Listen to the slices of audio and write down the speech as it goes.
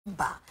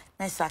ba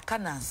na saka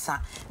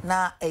nansa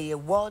na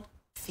World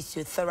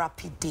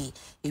Physiotherapy Day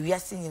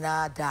ewiase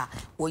nyina da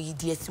wo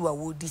yidi asiwa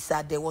wo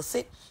disa de wo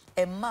se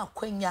emma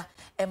kwanya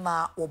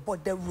emma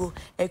obodawro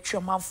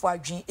atwamanfo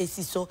adwen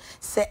esiso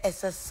se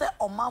esese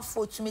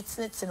omanfo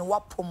tumitinetine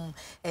wapom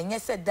enye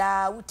se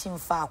da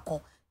wutimfa akon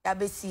ya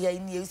besi ya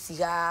ni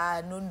esi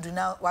ha no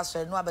nduna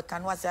wasore no abeka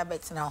no wase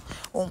abetina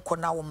onko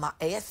na wo ma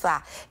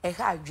eyesa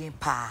eha adwen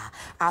pa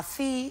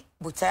afi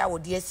butaya wo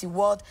de esi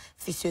World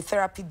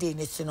Physiotherapy Day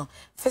nesino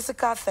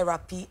physical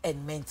therapy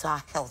and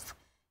mental health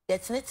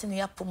yetinetine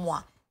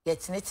yapomwa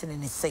yetinetine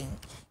ne sen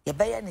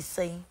yebaya ne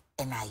sen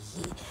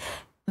enaye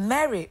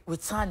Mary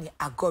Witani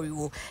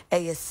Agoriwo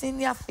a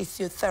senior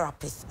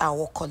physiotherapist at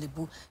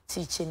Wokolibu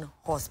Teaching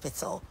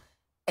Hospital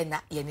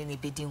ena yenini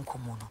bedin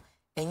komono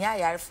enya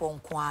yare fo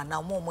nko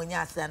na mo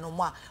monya ase no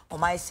mo o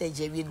mai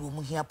surgery no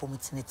mu hia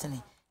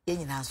pomitinetine ye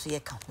nyina so ye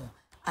ka ho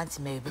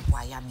Auntie Mary be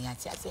boya me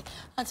ati ase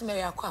Auntie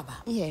Mary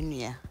akwaba ye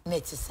nua na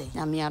ti say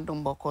na me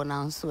adom boko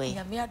na nso e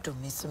na me adom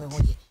me so me ho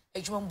ye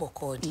adwuma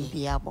mboko di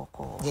bia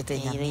boko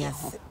ye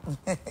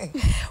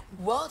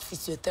World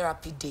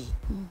Physiotherapy Day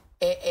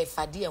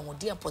fadi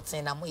enwudi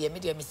important na mo ye me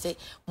de me say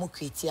mo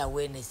create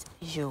awareness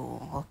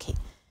yo okay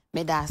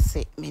me da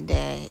se me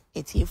de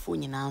etifo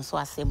nyina nso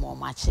ase mo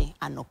mache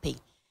anope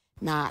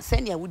na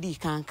send ya wudi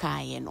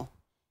kankan ye no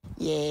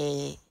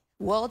ye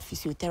World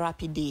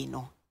Physiotherapy Day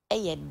no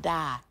ye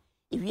da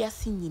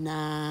ewiase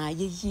nyina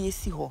ye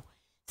yiesi ho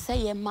se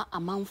ye ma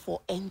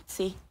amanfo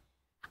ente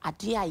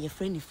ade a ye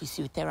friend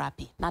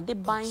physiotherapy na de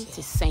ban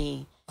te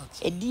sen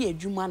edi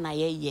adwuma na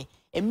ye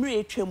emre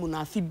etwemu na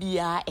afi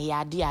bia ye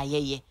ade a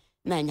ye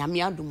na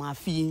nyame adom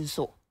afi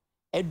nso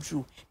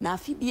edru na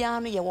afi bia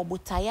no ye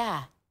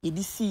wobotaya ye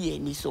di si ye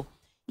ni so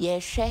ye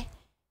hwe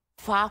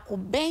fa ko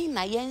ben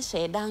na ye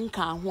nhye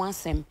danka ho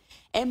asem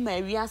emma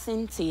wiase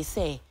nte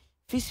se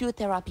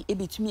physiotherapy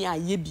ebetumi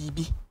aye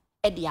bibi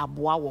e de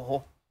aboa wo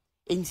ho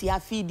enti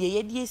afi de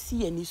ye di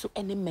si ye ni so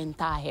ene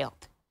mental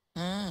health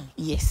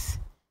yes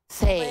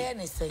say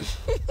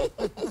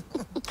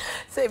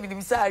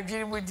bidim sa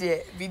adwiri mu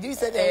de bidim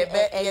se de ye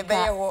be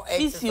ye ho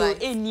physio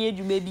eni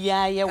adwuma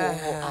bia ye wo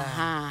ho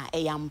aha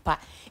eyampa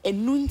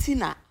enunti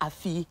na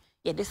afi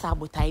ye de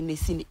sabotai na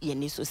si ye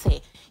ni so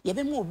say ye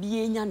be ma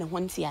obi enya ne ho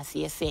nti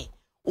ase se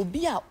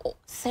obi a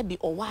sebi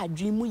owa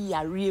adwiri mu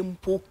yare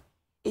mpo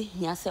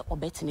ehia se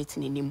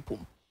obetenetene ni mpom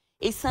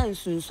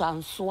esansunsu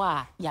anso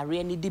a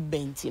yare ne de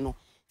benti no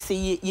se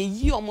ye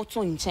yi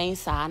omoto nchen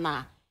saa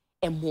na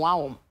emmoa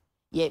om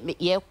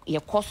ye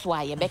koso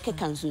a ye beke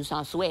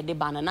kansunsanso e de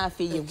bana na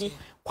afi ye hu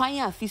kwan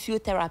a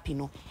physiotherapy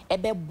no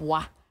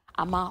ebeboa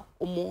ama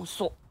omo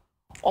so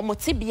omo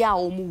tibia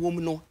omo wom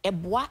no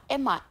eboa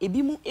ema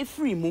ebi mu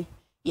efiri mu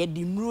ye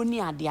di muro ni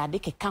ade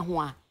keka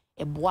ho a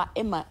eboa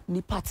ema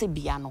nipa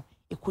tibia no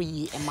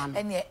ekoyi ema no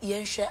ene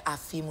ye hwe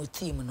afi mu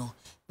team no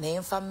na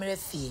yemfa mre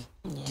fie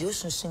di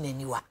osunsu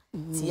naniwa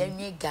ti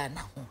yenwe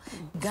Ghana ho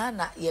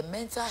Ghana ye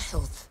mental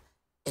health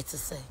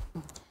say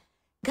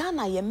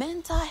Ghana ye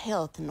mental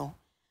health no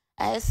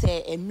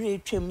say emre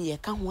twem ye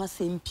ka ho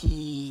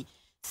asempi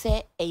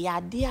se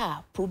eyade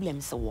a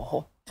problems wo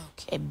ho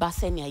e ba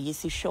se ne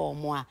ayesi hwe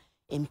omo a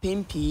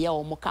empempi ye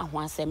omo ka ho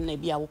asem na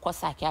bia wo ko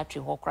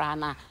psychiatry ho kra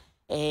na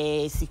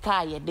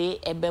sika ye de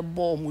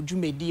ebebo omo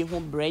dwumedi ho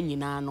bra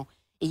nyina no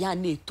ya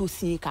na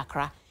etosi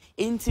kakra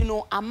enti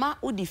no ama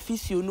odi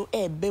physio no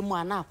ebe mu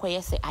ana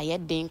akoye se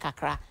ayeden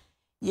kakra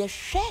ye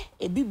hwe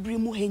ebibiri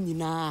mu ha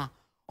nyina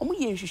omo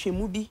ye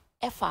nhwehwemu bi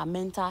efa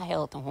mental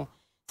health ho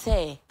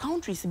say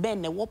countries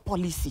ben na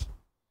policy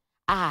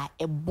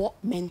ebo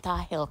mental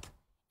health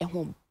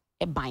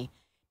ban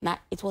na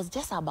it was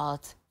just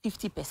about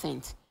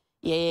 50%.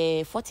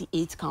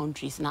 48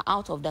 countries na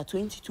out of that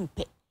 22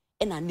 pe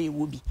na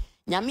ewo bi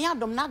nyame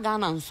adom na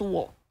Ghana nso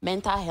wo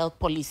mental health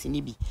policy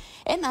ni bi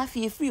na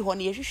afi free ho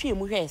na ye hwehwe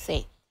mu hwe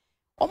say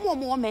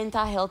omo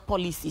mental health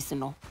policies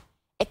no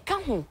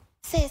ka ho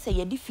say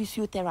ye di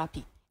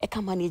physiotherapy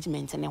ka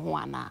management ne ho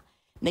ana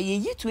na ye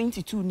yi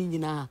 22 ni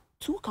nyina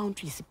 2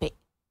 countries pe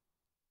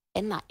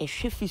na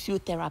ehwe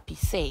physiotherapy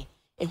say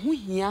ehu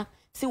hia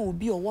say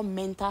obi owo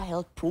mental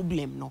health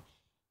problem no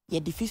ye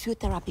di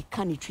physiotherapy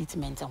kan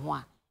treatment ho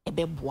a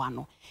ebeboa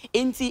no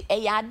enti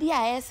eyade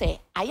a say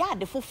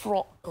ayade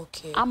foforo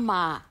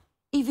ama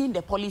even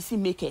the policy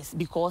makers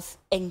because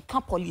enka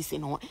policy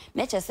no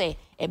na che say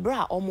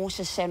ebra omo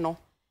hyehye no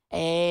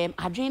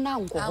adwena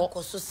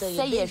nkoho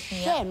say ye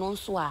hwe no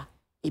nso a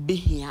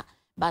ebehia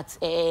but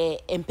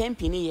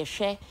empempi ni ye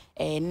hwe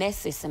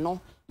nurses no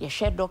ye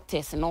hwe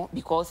doctors no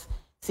because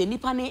se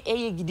nipa ne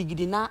eye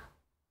gidigidi na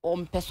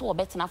ompeso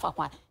obetena fa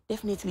kwa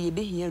definitely ye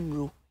behia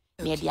nuro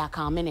na dia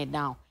calm me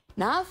down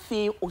na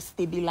afi o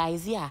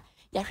stabilize ya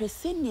hwe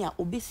senia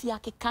obesi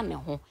akeka ne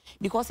ho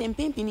because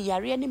empempi ni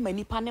yare ne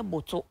manipa ne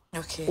boto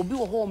obi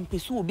wo ho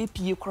ompeso obi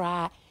pie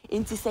kra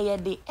enti se ye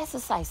de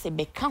exercise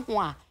be ka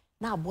ho a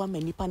na aboa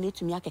manipa ne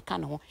tumi akeka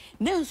ne ho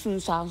na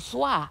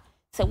nsunsanso a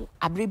se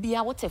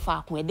abrebia wote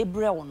fa ko e de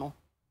brew no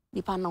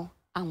nipa no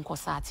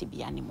ankosa ate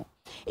bia ne mo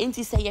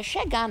enti se ye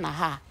hwe Ghana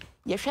ha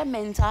ye hwe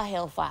mental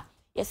health a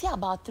you see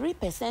about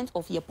 3%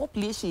 of your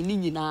population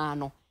in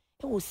no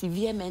it was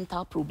severe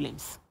mental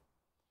problems.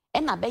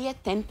 And I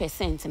bet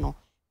 10% no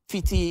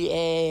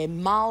fiti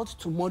mild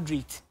to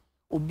moderate.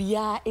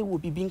 Obia it will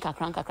be being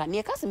kakran.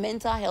 Near cause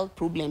mental health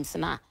problems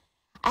na.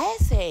 I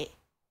say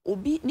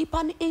obi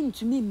nipan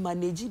into me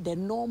manage the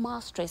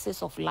normal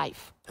stresses of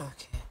life.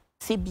 Okay.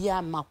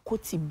 Sebia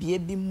makoti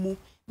biebi mu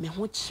me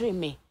ho kire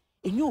me.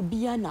 Enye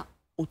obia na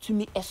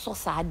otumi eso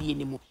saade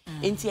ni mu.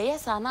 Enti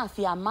yesa na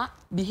afi ama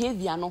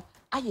behavior no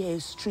aye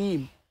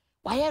extreme.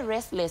 Why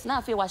restless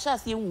na afi wa sha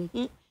se hu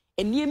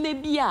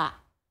enieme bia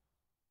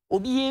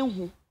obi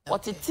enhu.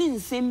 What it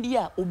is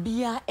sembia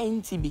obia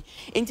entibi.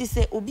 Enti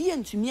se obi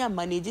entumi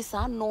manage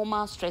sa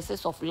normal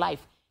stresses of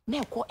life.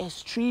 Na ko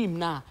extreme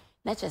na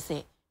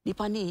che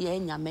nipa ni ye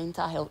nya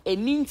mental health.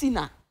 Eninti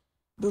na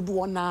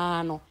dodo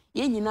na no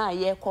ye nyina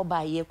ye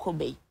koba ye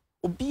kobai.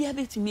 Obia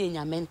betumi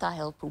nya mental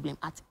health problem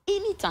at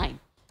any time.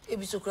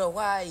 Ebi so kura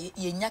wa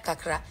ye nya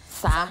kakra.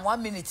 Sa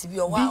 1 minute bi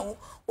o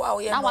wa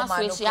ye no ma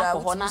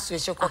no kura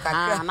switch ko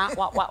kakra. Na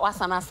wa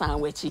sana san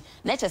wachi.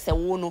 Na che se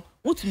wo no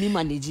wutumi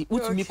manage,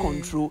 wutumi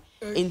control.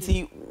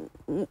 Enti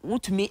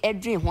wutumi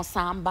edwin ho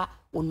samba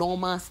o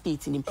normal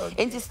state ni.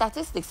 Enti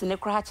statistics ne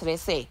kra kire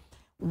say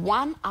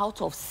 1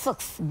 out of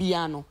 6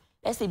 biano.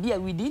 Let's say bia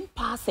within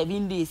past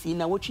 7 days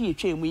na wotwe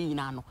etwa mu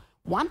nyina no.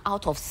 1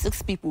 out of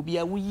 6 people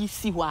bia wo yi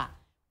si ho a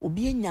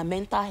obi nya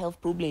mental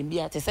health problem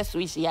bia te se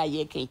switch ya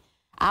ye ken.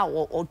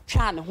 O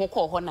twa ne ho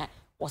ko ho na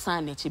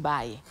osan na chi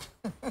baaye.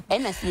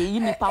 Na se yi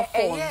nipa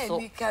phone so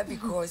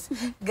because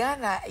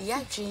Ghana ya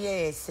twe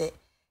ye se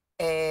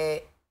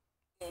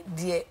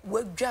de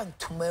wadwan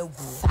tomagu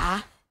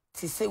sa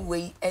ti se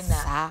we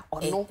na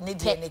ne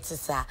de ne ti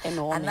sa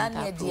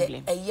anane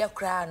de eye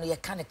kra no ye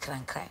kan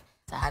krankran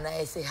ana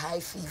I say high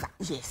fever.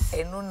 Yes.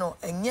 No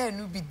enya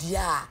anu bi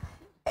dia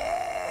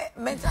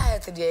mental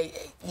health de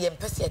ye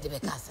mpese de be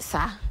kasa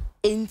sa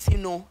enti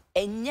no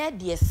enye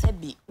de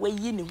sebi we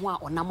yi ne ho a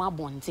onam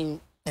abonten.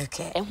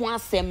 Okay. Ho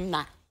asem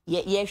na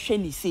ye hwe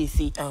ni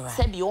sesi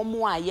sebi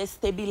omo a ye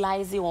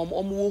stabilize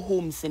omo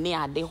homes ne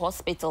ade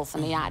hospitals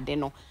ne ade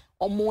no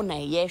omo na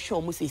ye hwe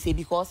omo sesi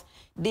because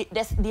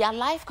their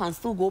life can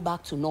still go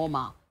back to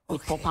normal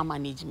with proper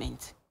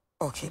management.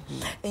 Okay.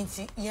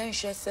 Enti yen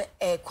hwe se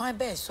kwan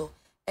ben so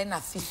na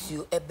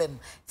physio ebem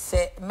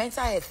se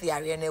mental health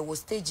area na wo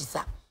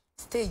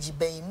stage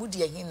ben mu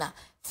de hina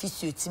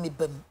physio timi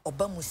bem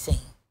obamu sen.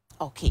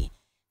 Okay.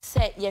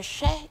 Se ye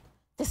hwe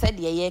te said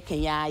ye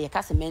can ya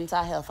kase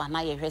mental health and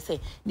na ye hwe se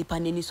nipa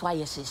nani so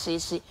aye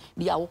hyehyehye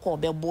bia wo ko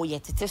obebo ye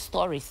tete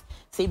stories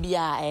se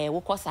bia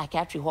wo ko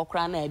psychiatry ho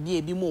kra na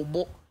bia ebi mo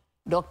bo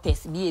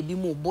doctors bia ebi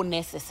mo bo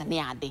nurses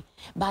ne ade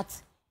but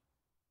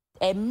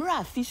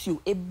emra physio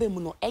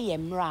ebem no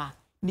emra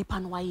nipa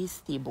no aye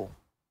stable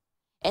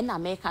and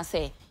America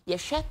say ye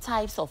share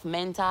types of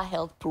mental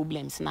health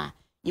problems na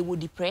ye wo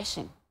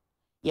depression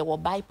ye wo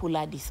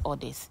bipolar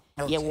disorders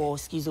ye wo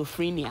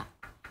schizophrenia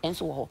and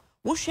so wo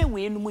hwe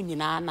we no mu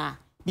nyina na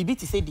bibi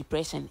ti say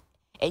depression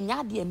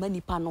enya de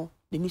manipa no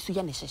de nisu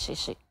ye ne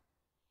hyehyehye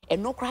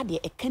eno kra de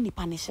eka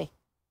nipa ne hye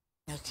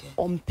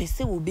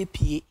ompese wo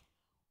bepie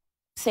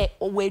se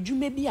owo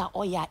adwuma bi a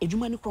oya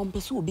adwuma ne kro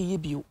mpese wo beye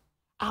bio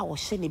a wo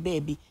hye ne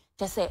baabi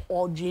te se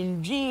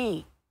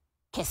odwendwen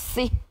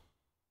kese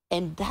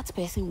and that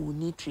person will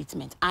need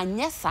treatment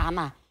anya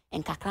sana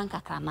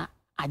enkakra na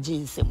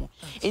aginsemo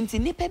enti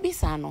nipa bi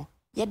sa no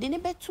ye de ne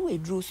betu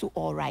edru so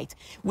all right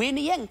we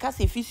ne ye nka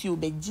se physio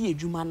be gi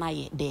edwuma na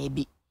ye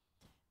debi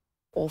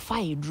or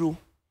fa edru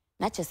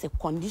na chese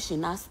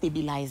conditional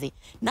stabilize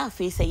na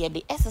fe se ye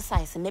de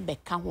exercise ne be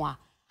ka ho a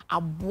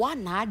aboa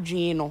na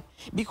adwen no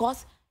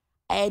because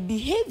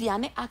behavior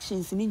ne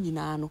actions ni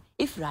nyina no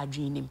if you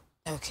adwen nim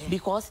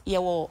because ye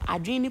wo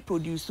adwen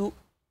produce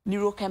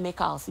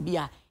neurochemicals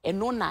bia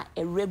eno na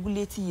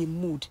regulate your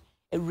mood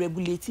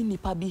regulate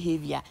nipa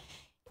behavior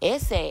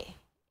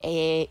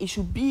it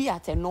should be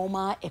at a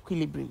normal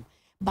equilibrium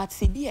but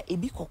se bia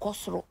ebi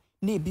kokosoro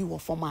na ebi wo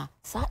forma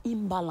sa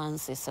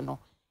imbalances no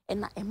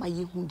na ema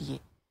yehu de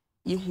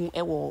yehu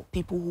ewo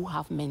people who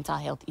have mental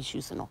health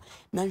issues no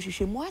na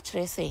nhwehwemu a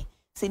kire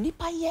se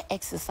nipa ye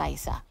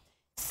exercise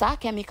sa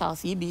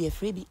chemicals ye be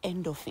free be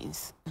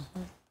endorphins.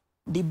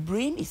 The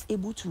brain is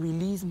able to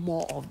release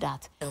more of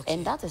that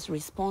and that is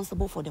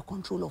responsible for the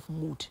control of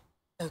mood.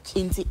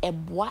 Inti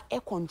eboa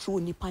control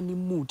nipa ni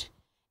mood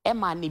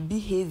ema ne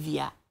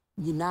behavior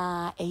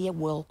nyina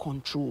well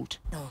controlled.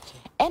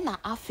 Ena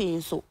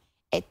afen so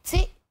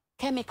ete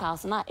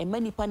chemicals na ema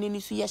nipa ni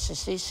so ye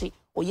hyehyehye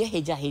o ye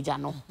heja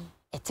no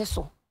ete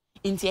so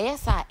inti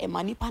sa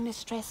ema nipa ni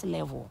stress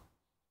level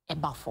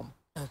eba form.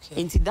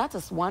 Inti that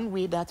is one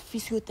way that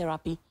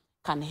physiotherapy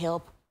can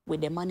help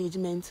with the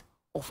management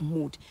of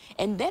mood.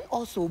 And then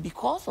also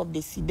because of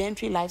the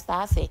sedentary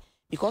lifestyle say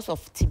because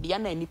of tibia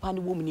na nipa ni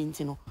woman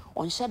intino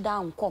on shut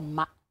down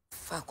come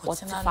fa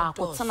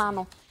kotena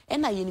no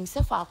and na yenim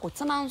se fa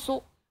kotena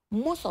nso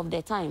most of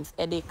the times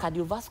the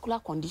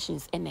cardiovascular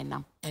conditions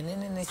enenam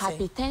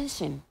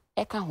hypertension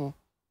eka ho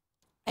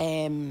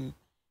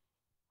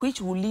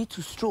which will lead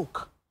to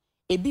stroke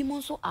ebi mo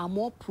nso are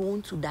more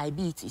prone to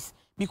diabetes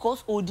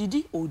because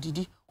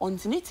odidi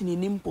ontineti ni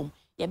nimpom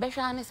ye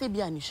behwa ne se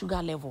bia ni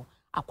sugar level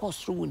across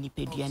through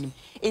nipadua nim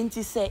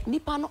enti se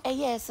nipa no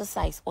eye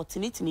exercise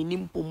otineti ni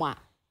nimpom a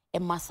e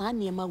masa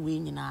niema we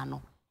nyina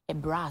no e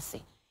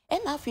brase e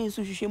na afi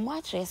nso hwehwemu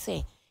a kire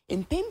se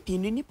empempi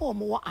ni nipa o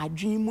mo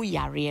adwen mu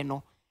yare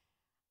no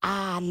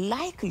are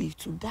likely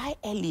to die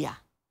earlier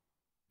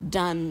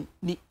than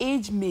the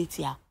age mate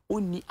ya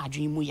only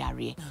adwen mu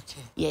yare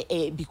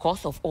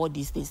because of all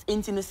these things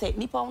enti no se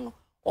nipa no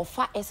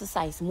offer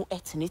exercise mu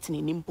etineti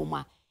ni nimpom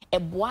a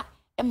eboa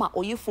ema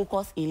oye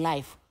focus in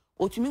life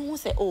otumi hu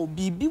say oh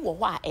bibi wo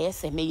ho a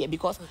eseme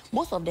because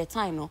most of the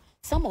time no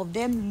some of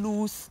them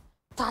lose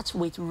touch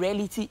with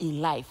reality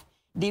in life.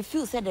 They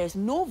feel that there is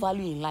no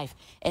value in life,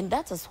 and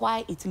that is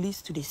why it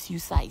leads to the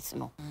suicides,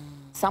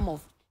 some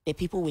of the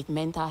people with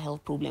mental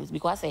health problems,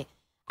 because tia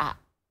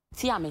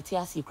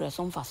metia secret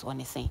some fast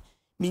one say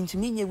mean to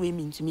me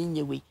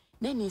nyewe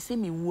then they say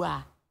me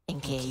wa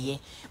enke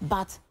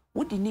but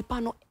what the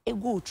nipa no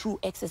go through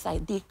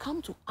exercise, they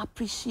come to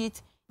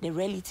appreciate the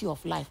reality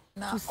of life.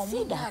 Now, to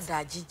see that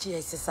GG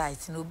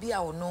exercise, no be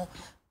our no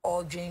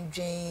or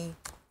drain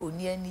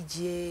oni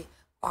anije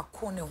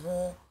akone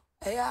ho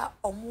eya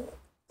omo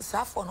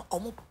safo no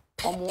omo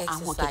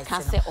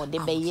exercise or the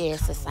be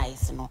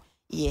exercise no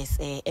yes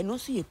and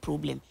also a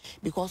problem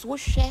because we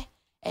share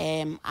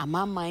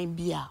amama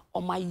bia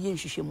o ma ye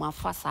nhwehwemu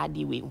afa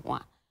saade we ho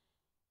a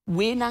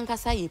we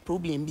nankasa ye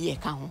problem bi e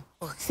ka ho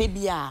se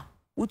bia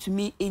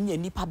utumi enya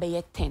nipa be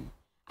ye 10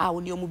 a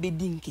oni omo be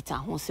di nkita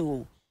ho se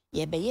wo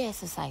ye be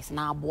exercise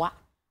na aboa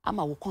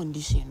ama wo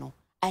condition no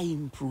I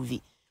improve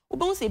it.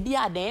 Ubon se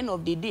bia at the end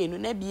of the day no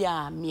na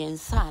bia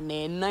miensa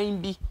na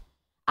 9 bi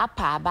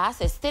apa ba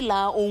se still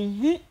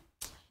onhu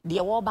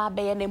de wo ba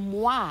be ne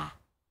moa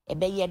e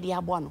be ye de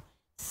aboa no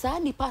sa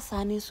nipa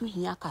sa ne so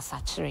hia kasa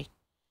kire.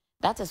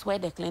 That is where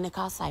the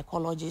clinical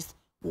psychologist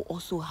will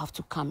also have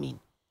to come in.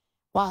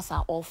 Whilst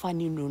our offer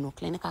no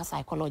clinical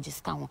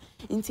psychologist can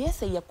inti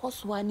ese ye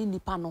koswa ni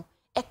nipa no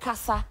e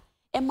kasa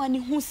e mani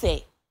hu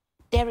say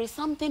there is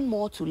something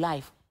more to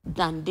life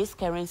than this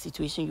current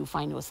situation you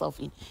find yourself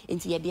in.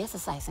 Inti ye the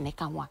exercise ne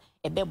kan wa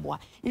e beboa.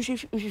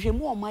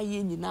 Nhwehwemu o ma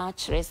ye nyina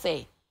kire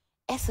say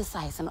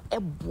exercise no e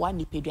boa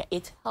nipadua.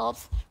 It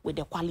helps with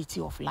the quality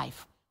of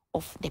life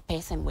of the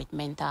person with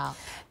mental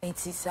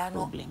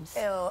problems.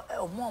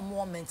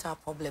 More mental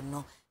problem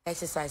no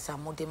exercise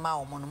more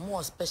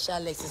more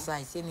special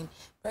exercise any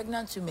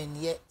pregnant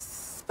women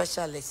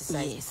special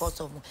exercise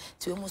because of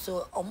to almost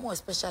more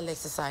special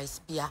exercise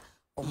bia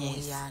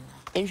yana.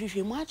 And if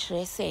you much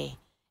say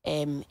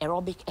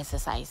aerobic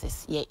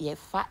exercises ye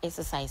fa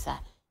exercise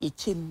ye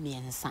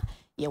chimiensa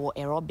ye wo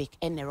aerobic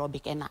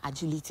and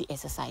agility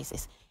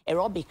exercises.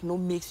 Aerobic no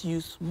makes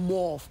use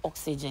more of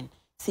oxygen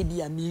se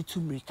bia me to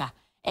mrika.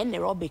 And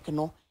aerobic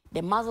no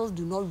the muscles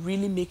do not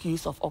really make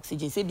use of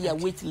oxygen say be a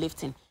weight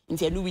lifting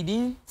until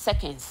within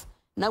seconds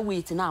na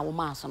weight na wo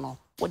mass no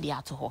what they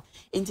are to ho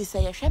until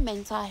say your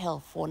mental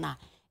health for na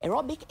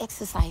aerobic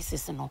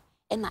exercises no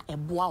na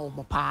eboa wo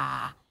mo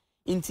pa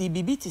until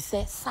bibi to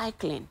say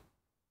cycling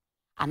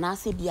and I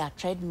say be a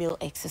treadmill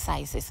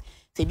exercises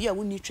say be a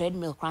we need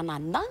treadmill krana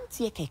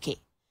nantie keke.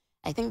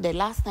 I think the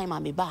last time I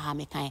me ba ha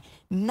me kan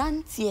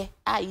nantie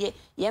ye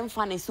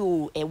mfa ne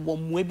so e wo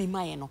mwe bi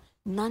ma ye no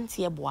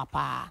nantie boa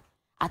pa.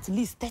 At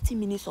least 30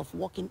 minutes of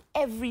walking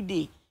every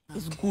day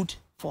is good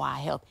for our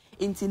health.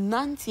 Into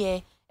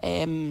nantie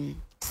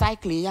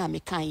cycling ya me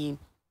kan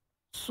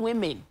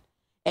swimming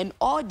and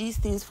all these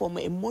things from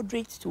a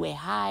moderate to a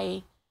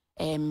high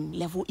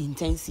level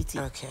intensity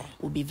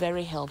will be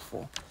very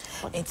helpful.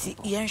 Enti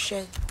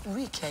yenhwe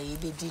week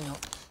ayi be di no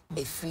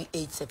a free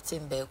 8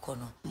 September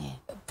kono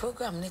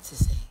program net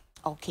say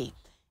okay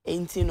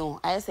enti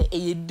no I say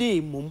a day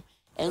mum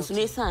and so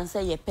nesan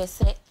say ye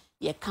pese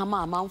ye kama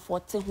amanfo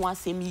te ho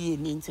asem ye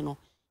ni nti no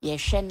ye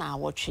hwe na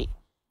awotwe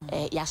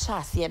ya sha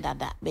ase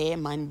dada be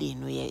Monday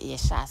no ye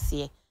sha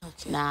ase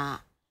na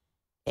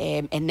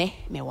ene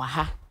me wa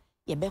ha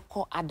ye be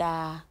call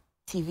other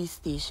TV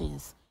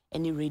stations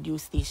any radio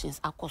stations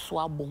akoso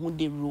abohu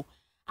de ro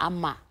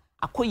ama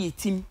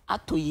akoyetim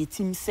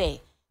atoyetim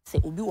say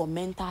obi wo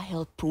mental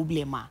health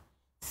problem a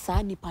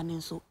sa nipa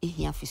ne so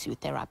ehia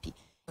physiotherapy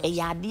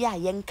ya ade a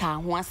ye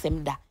nka ho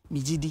asem da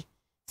migidi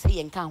say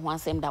yen kan ho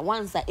asem da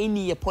once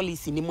any ye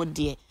policy ni mo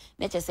de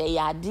na che say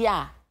ya ade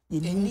a ye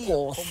ni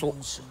ko so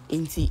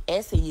enti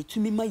say ye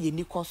tumi ma ye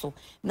ni ko so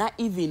na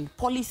even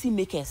policy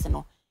makers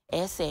no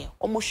say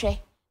omo hwe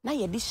na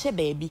ye de hye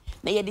baabi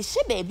na ye de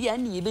hye baabi a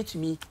na ye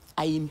betumi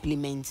I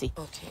implement it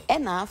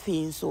and na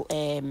afi so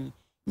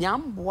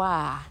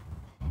nyamboa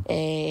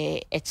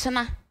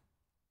echena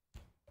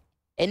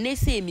ene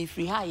say me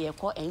free ha ye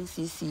call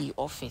NCC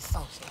office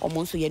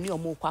omo so ye ni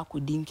omo kwa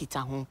akodi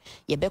nkita ho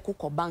ye be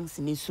kokọ banks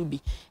ni so bi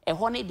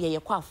ho ne de ye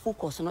kwa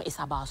focus no is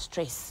about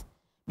stress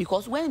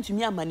because when to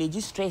me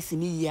manage stress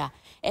ni year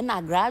and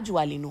na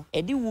gradually no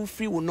e dey wo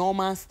free wo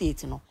normal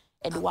state no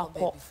e dey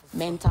wakọ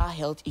mental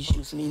health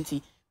issues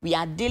nti we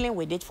are dealing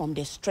with it from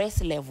the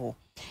stress level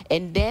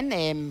and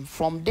then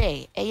from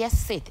there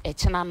sit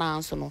echena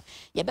na so no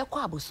ye be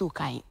kwa aboso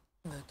kan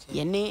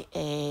Yene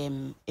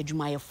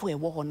edumayefo e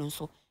wo ho no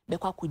so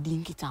bekwa kodi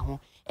nkita ho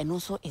and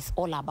also it's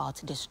all about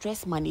the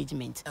stress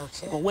management.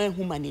 But when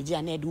who manage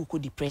and do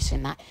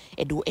depression na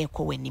edo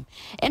eko wanim.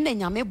 And then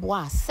nyame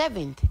boa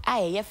 7th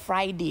aye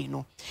Friday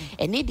no.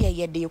 And e dey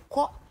ye dey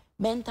ko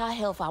mental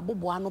health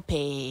aboboa no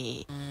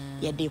pe.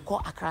 Ye dey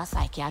ko Accra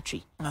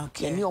psychiatry.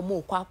 Ye ni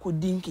omo kwa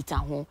kodi nkita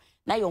ho.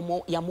 Na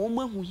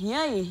yomo hu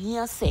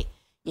hia se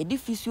ye di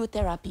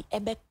physiotherapy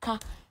ebeka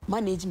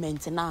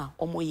management na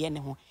omo ye ne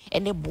ho.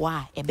 Ene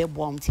boa ebe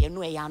boa mtie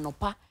no e ya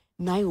anopa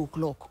 9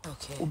 o'clock.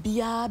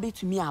 Obia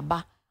betumi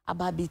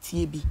aba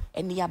betie bi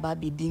ene ya ba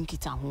be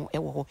dinkita ho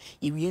ewo ho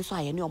ewie so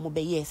aye ne omo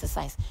be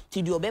exercise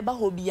ti di obeba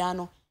ho bia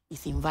no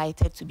is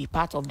invited to be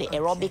part of the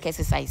aerobic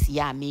exercise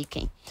ya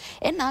making.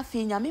 And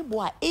afi nyame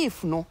bo a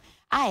if no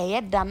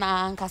aye da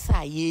na nkasa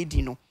aye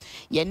di no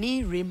ye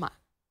ni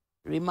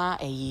Rema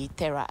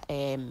tera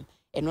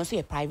eno so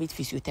a private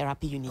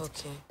physiotherapy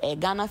unit.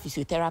 Ghana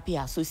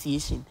Physiotherapy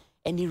Association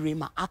any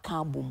Rema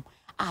aka bom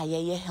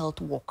aye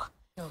health work.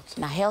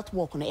 Na health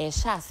work no e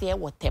sha se e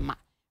wotema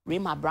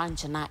Rema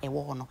branch na e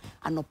wo no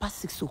anopa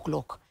 6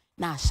 o'clock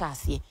na sha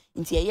se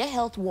nti ye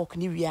health work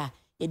ni wi a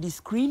e di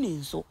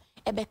screening so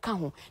e be ka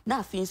ho na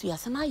afin so ya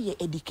sana ye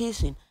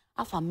education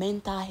afa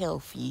mental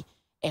health yi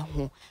e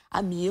ho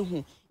ami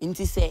ehu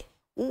nti se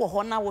wo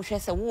ho na wo hwe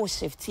se wo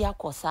shift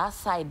akosa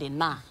side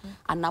na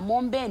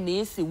anamon be na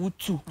ese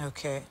wutu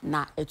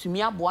na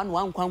etumi aboa no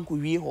ankwanko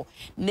wie ho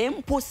na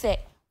mpo se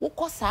wo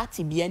kosa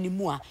atibia ni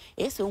mu a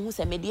ese hu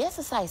se me di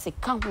exercise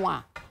ka ho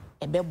a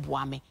ebe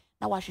boa me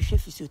na wa hwehwe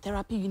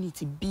physiotherapy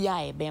unit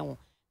bia ebe ho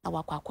na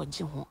wakwa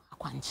akwaje ho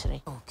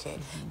akwankyere.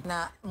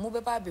 Na mu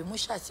beba be mu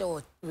sha se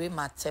wo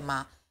Rema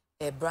tema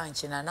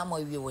branch na mo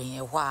wie wo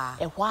yen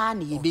ehwa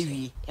na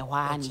yebewie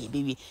ehwa na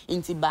yebewie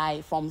nti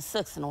by from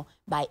 6 no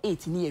by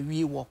 8 na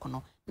yewie work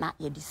no na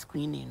ye di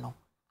screening no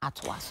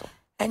atwa so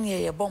ene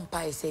ye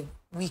bompa ise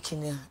week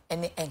ni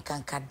ene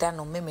enkankada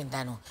no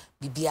memenda no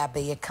bibia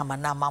be ye kama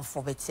na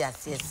manfo beti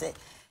ase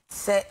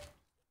se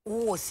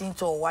wo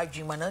sinto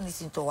wadwuma na ni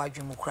sinto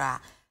wadwuma kra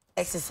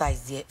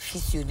exercise the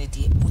physio ne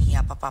de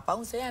ohia papa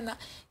unse ya na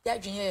ya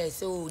dwenye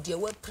se o de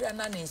wapira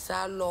na ne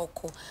nsa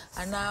loko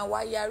ana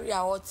wayare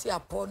a oti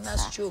apo na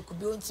stroke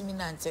bi ontimi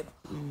na ante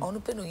no onu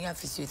pe no ohia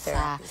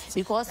physiotherapy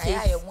because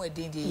ya ye mu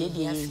eden de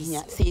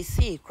ohia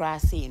se kra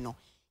se no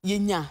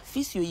yenya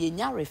physio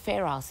yenya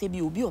referral se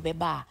bi obi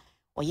obeba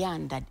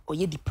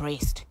oye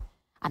depressed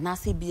ana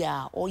se bi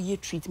a oye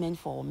treatment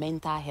for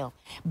mental health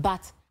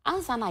but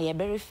answer na ye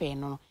very fair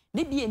no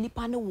de bi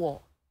enipa ne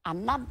wo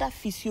another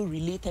physio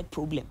related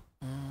problem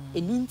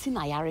eninti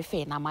na yare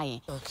fair na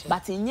maye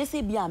but enye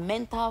se bi a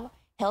mental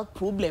health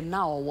problem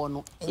na owo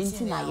no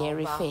enti na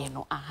yare fair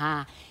no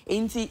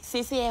enti se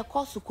e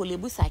course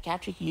Kolebu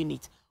psychiatric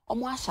unit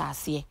omo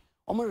ahase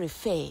omo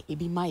refer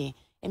ebi maye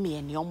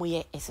eme ne omo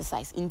ye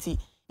exercise enti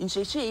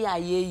ncheche ya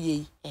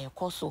ye e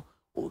course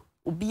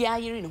obi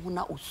ayere ne ho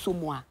na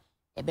osomo a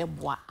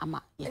ebeboa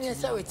ama ye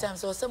say with time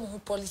so some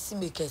policy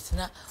makers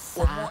na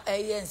omo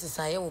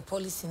ensesa wo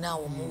policy na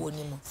omo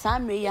woni mu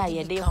samre ya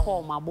ye de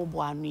call ma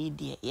boboa no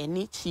ide ye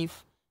ni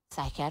chief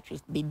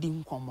psychiatrist be di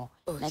nkomo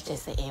na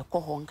chese e ko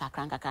ho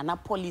nkakra na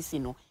policy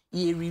no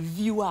ye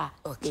review a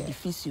ye di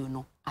physio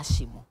no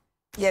ahimo.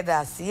 Yeah,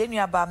 that's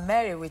Yenuaba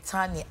Mary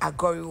Witani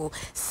Agoriwo,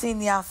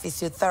 senior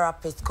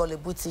physiotherapist,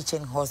 Kolebu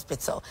Teaching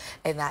Hospital,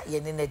 and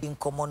Yenine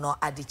Dinkomono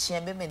at the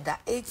Chamberlain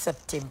 8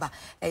 September,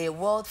 a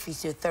World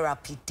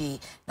Physiotherapy Day.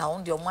 Now,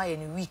 on the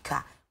Omayan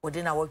Wika,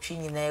 within our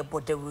training,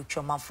 but the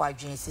Ruchoma 5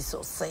 Genesis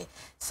so say,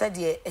 said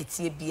ye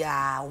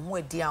Etiabia,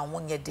 one dear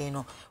 1 year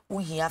deno,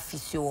 Uhia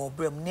Physio or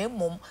Brem,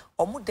 name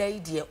or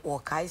Muday dear or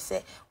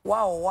Kaise,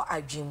 wow, what I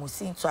dream was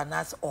seen to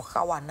announce or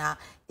Hawana,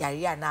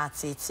 Yariana,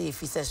 say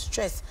if it's a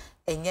stress.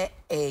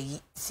 Enye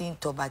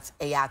symptom but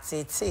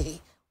tete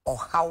or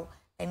how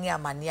any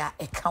amania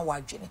e kan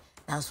wadwene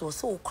nanso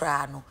so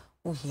kra no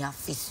uhia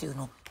physio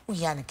no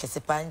uhia ne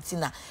kesepanti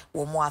na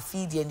wo mo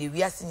afidi ne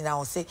wiase nyina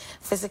wo say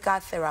physical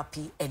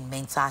therapy and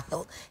mental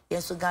health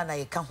yeso Ghana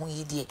ye ka ho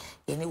yidie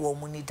ye ne wo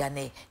mu ni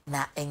dane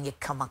na enye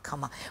kama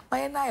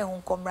maye na ye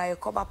ho komra ye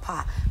koba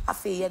pa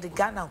afi ye de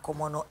Ghana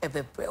komo no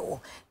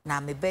ebebrewo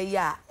na mebe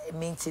ya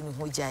maintain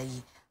ho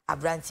jayi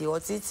abranti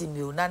otiti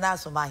mi o nana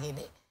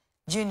asomahene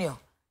junior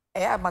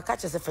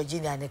makacha se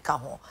Virginia ne ka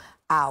ho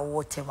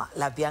wotema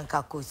la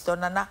Bianca Coast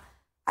nana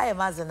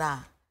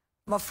mazena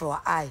mafro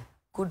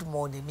good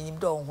morning minim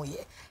do ho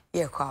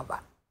ye kwaba